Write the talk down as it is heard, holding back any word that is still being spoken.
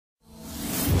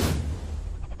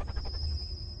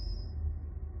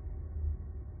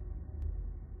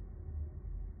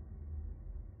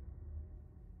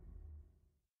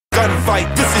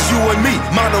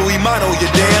Mano y mano,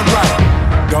 you're damn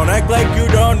right. Don't act like you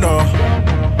don't know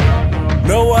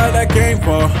what I came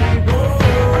for.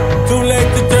 Too late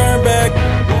to turn back.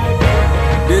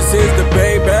 This is the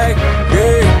payback.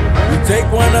 Yeah, you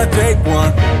take one, I take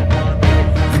one.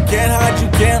 You can't hide, you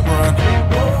can't run.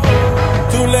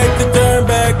 Too late to turn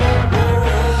back.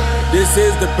 This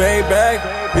is the payback.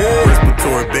 Yeah.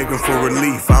 Respiratory begging for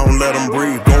relief, I don't let them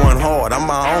breathe. Going hard, I'm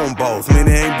my own boss.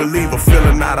 Many ain't believe a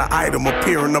feeling out of item,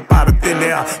 appearing up out of thin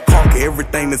air. Conquer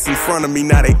everything that's in front of me,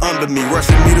 now they under me.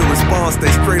 Rushing me to respond, stay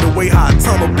straight away how a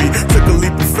tunnel be. Took a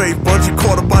leap of faith, bungee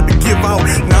cord about to give out.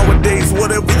 Nowadays,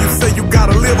 whatever you say, you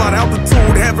gotta live out.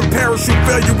 Altitude, having parachute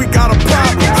failure, we got a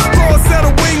problem. Throw a set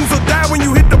of wings or die when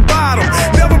you hit the bottom.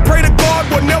 Never pray to God,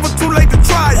 but never too late to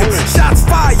try it. Shots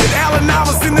fired, Allen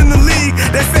Iverson in the league.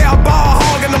 They say I ball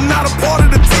hard and I'm not a part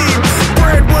of the team.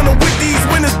 Breadwinner with these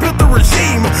winners built the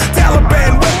regime.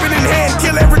 Taliban, weapon in hand,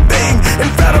 kill everything.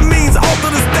 Amphetamines,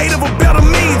 alter the state of a better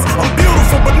means. I'm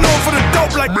beautiful but known for the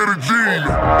dope like Medellin.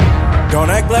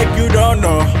 Don't act like you don't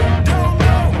know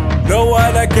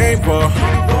what I came for.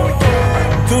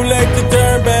 Too late to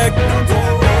turn back.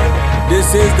 This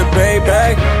is the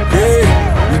payback. Yeah,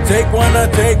 you take one, I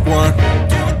take one.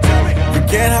 You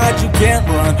can't hide, you can't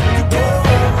run.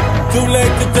 Too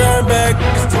late to turn back.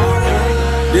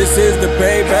 This is the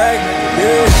payback.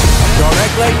 Yeah, don't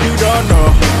act like you don't know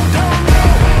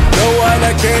what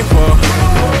I came for.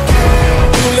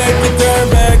 Too late to turn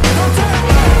back.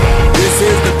 This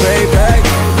is the payback.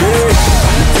 Yeah,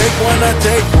 you take one, I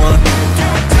take one.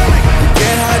 You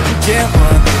can't hide, you can't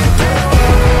run.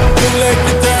 Too late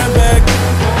to turn back.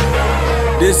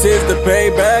 This is the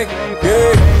payback.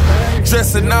 Yeah.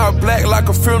 Dressing all black like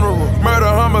a funeral. Murder,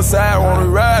 homicide, on the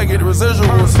ride, get the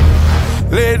residuals.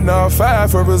 Letting off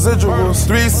 5 for residuals.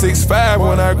 365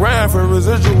 when I grind for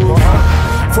residuals.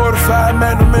 45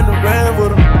 man, I'm in the van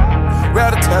with them.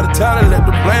 Rat-a-tat-a-tat, let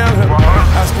the blame him.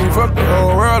 I scream fuck the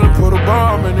whole world and put a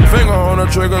bomb in the finger on the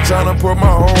trigger, tryna put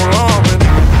my whole arm in.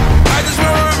 I just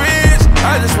want revenge,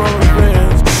 I just want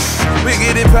revenge. We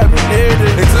get it poppin' every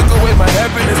day. They took away my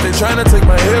happiness, they tryna take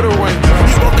my head away.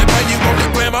 You want that money, you want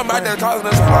that glam, I'm out there causing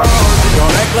us a problem.